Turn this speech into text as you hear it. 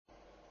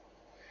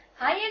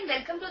Hi and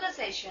welcome to the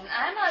session.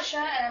 I am Asha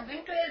and I am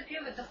going to help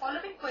you with the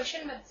following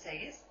question which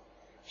says,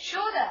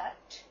 show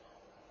that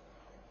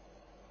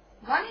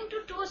 1 into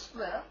 2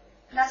 square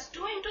plus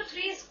 2 into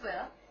 3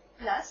 square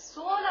plus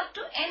so on up to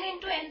n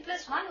into n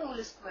plus 1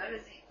 whole square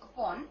is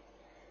upon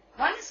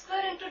 1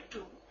 square into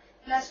 2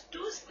 plus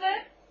 2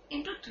 square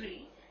into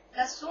 3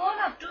 plus so on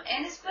up to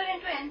n square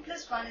into n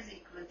plus 1 is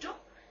equal to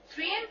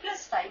 3n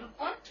plus 5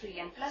 upon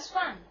 3n plus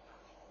 1.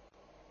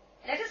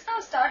 Let us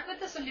now start with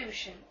the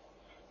solution.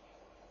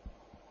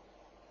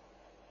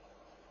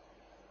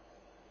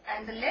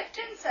 And the left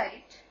hand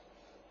side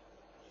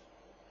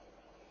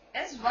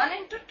is 1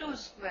 into 2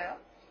 square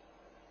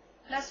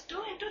plus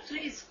 2 into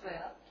 3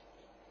 square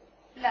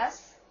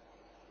plus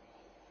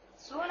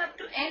so on up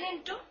to n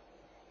into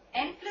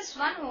n plus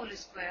 1 whole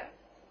square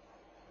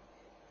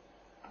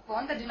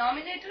upon the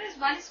denominator is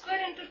 1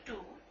 square into 2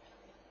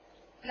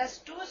 plus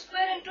 2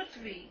 square into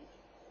 3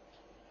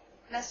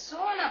 plus so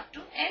on up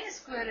to n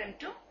square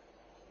into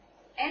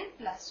n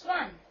plus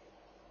 1,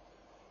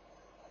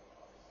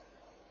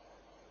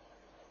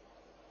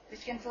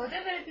 which can further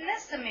be written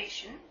as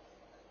summation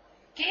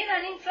k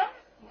running from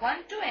 1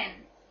 to n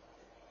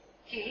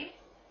k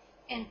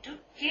into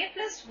k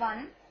plus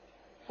 1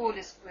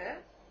 whole square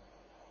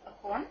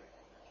upon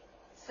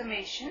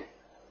summation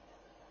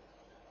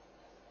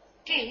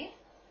k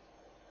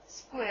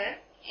square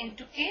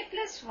into k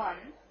plus 1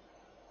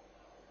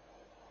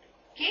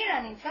 k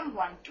running from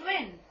 1 to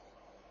n.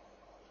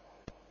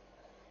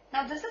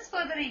 Now this is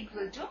further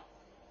equal to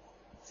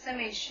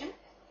summation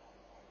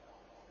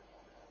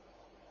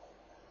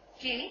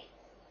k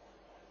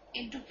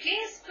into k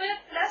square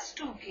plus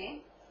 2k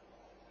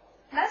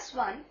plus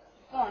 1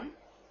 upon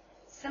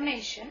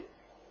summation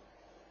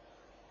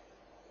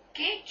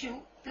k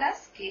cube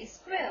plus k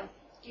square,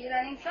 k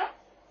running from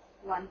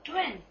 1 to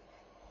n.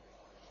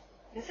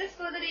 This is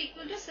further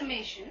equal to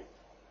summation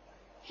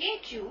k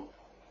cube,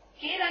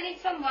 k running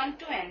from 1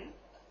 to n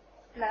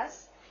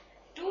plus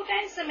 2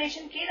 times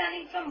summation k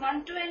running from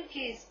 1 to n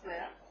k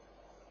square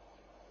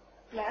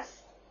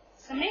plus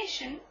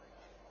summation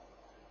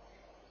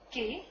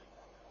k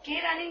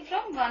running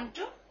from 1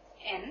 to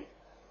n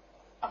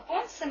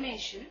upon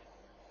summation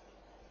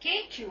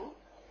k cube,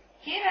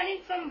 k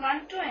running from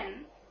 1 to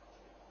n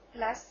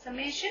plus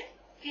summation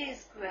k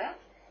square,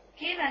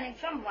 k running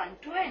from 1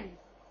 to n.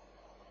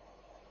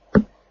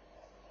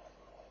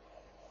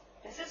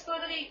 This is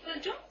further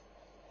equal to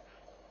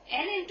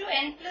n into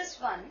n plus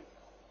 1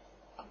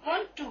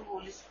 upon 2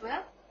 whole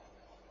square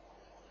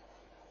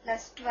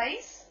plus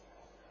twice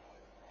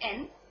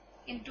n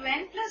into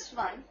n plus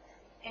 1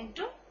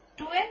 into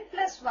 2n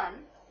plus 1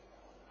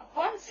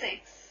 upon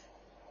 6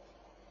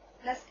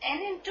 plus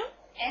n into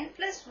n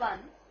plus 1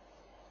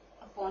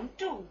 upon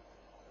 2,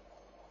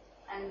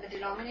 and in the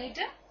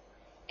denominator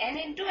n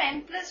into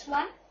n plus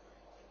 1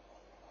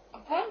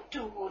 upon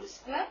 2 whole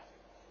square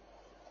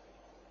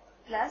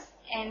plus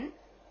n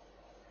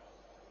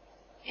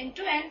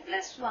into n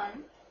plus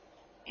 1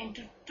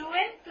 into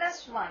 2n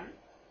plus 1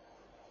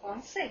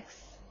 upon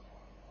 6.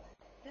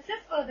 This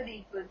is further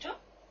equal to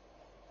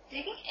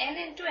taking n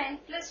into n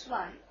plus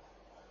 1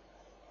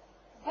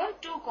 upon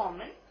 2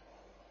 common.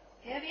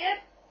 Here we have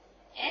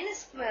n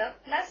square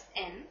plus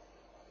n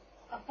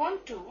upon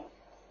 2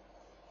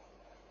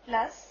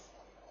 plus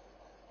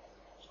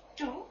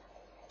 2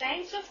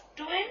 times of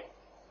 2n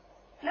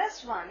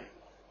plus 1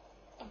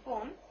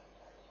 upon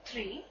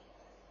 3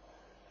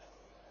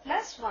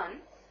 plus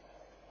 1,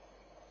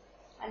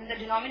 and in the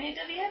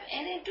denominator we have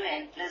n into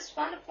n plus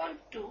 1 upon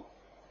 2,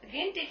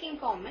 again taking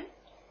common.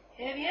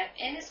 Here we have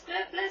n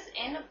square plus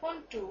n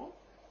upon 2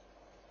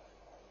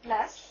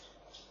 plus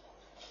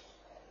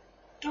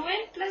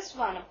 2n plus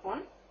 1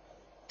 upon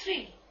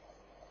 3,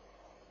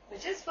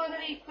 which is further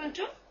equal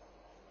to,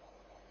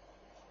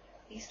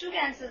 these two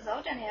cancels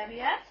out, and here we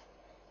have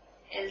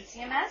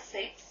LCM as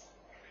 6.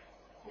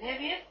 Here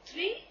we have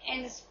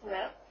 3n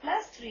square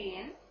plus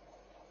 3n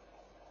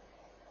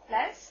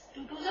plus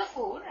 2 2s are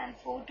 4 and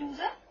 4 2s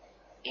are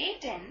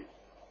 8n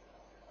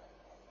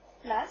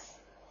plus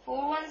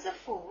 4 1s are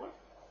 4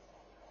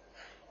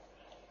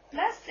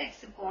 plus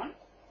 6 upon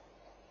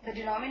the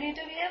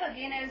denominator we have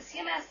again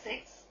LCM as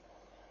 6,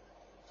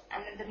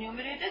 and in the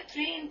numerator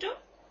 3 into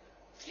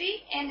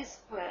 3n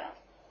square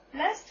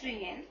plus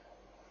 3n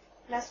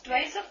plus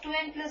twice of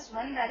 2n plus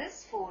 1, that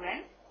is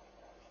 4n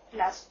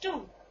plus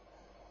 2,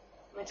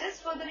 which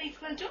is further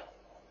equal to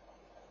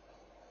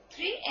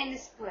 3n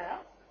square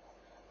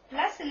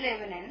plus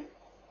 11n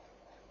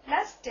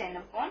plus 10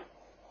 upon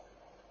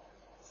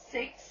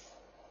 6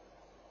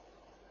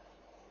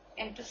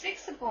 into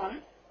 6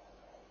 upon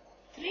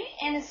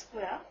 3n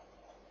square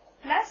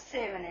plus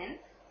 7n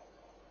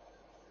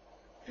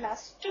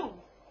plus 2.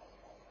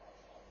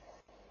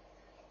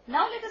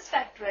 Now let us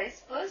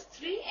factorize first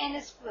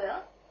 3n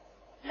square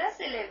plus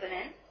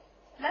 11n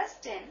plus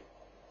 10.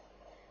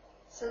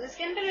 So this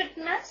can be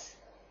written as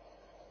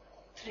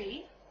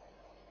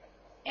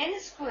 3n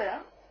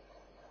square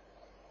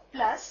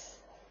plus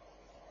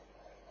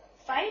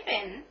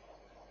 5n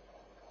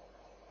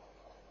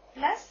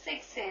plus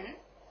 6n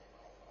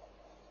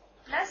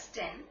plus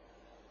 10.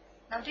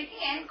 Now taking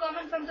n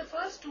common from the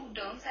first two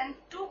terms and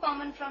 2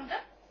 common from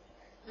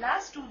the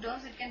last two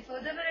terms, it can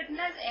further be written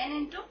as n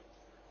into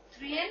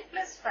 3n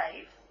plus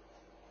 5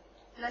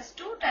 plus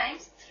 2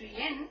 times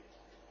 3n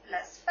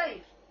plus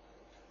 5.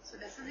 So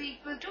this is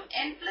equal to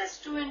n plus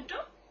 2 into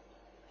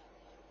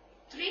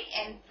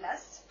 3n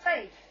plus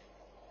 5.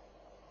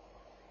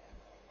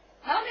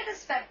 Now let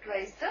us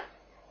factorize the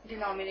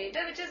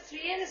denominator, which is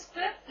 3n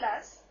square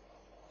plus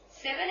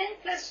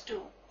 7n plus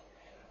 2.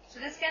 So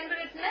this can be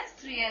written as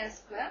 3n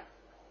square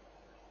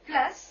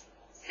plus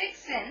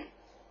 6n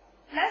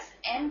plus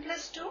n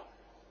plus 2.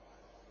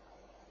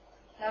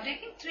 Now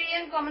taking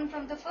 3n common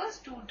from the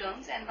first two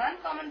terms and 1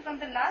 common from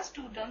the last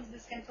two terms,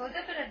 this can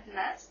further be written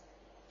as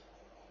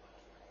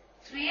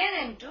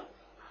 3n into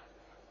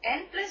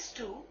n plus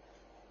 2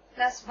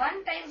 plus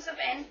 1 times of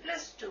n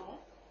plus 2,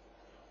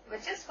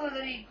 which is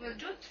further equal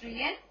to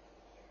 3n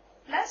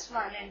plus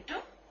 1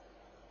 into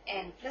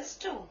n plus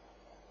 2.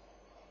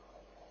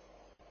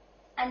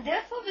 And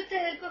therefore, with the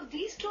help of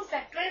these two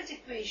factorized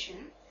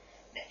equations,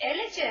 the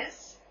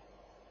LHS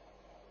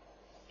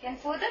can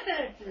further be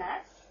written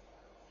as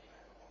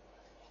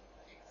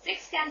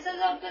 6 cancels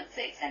out with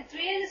 6 and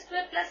 3n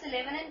square plus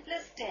 11n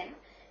plus 10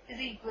 is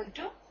equal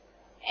to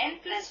n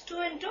plus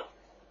 2 into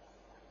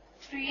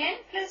 3n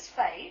plus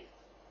 5,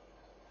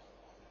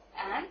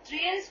 and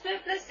 3n square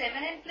plus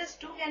 7n plus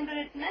 2 can be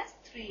written as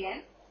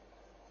 3n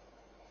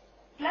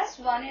plus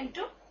 1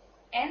 into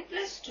n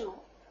plus 2.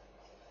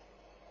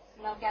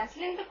 Now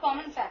cancelling the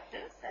common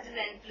factors, that is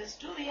n plus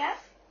 2, we have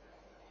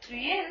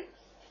 3n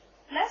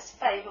plus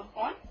 5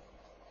 upon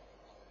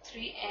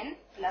 3n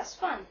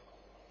plus 1,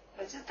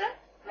 which is the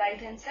right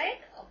hand side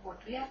of what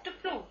we have to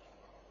prove.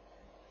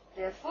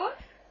 Therefore,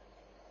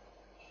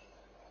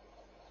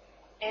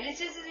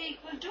 LHS is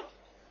equal to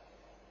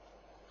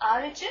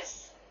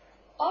RHS,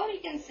 or we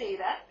can say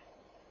that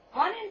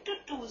 1 into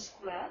 2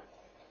 square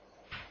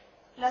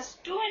plus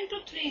 2 into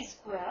 3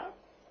 square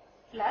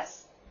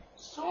plus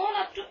so on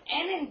up to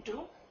n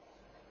into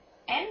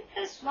n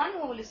plus 1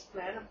 whole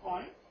square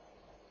upon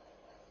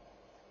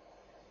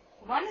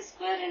 1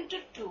 square into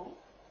 2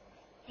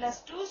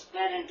 plus 2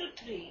 square into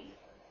 3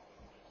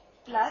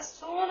 plus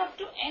so on up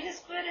to n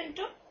square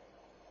into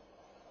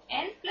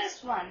n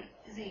plus 1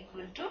 is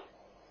equal to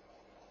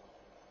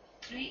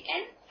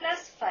 3n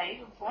plus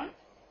 5 upon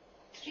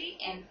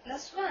 3n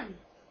plus 1.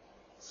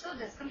 So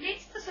this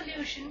completes the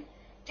solution.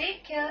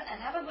 Take care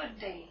and have a good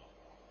day.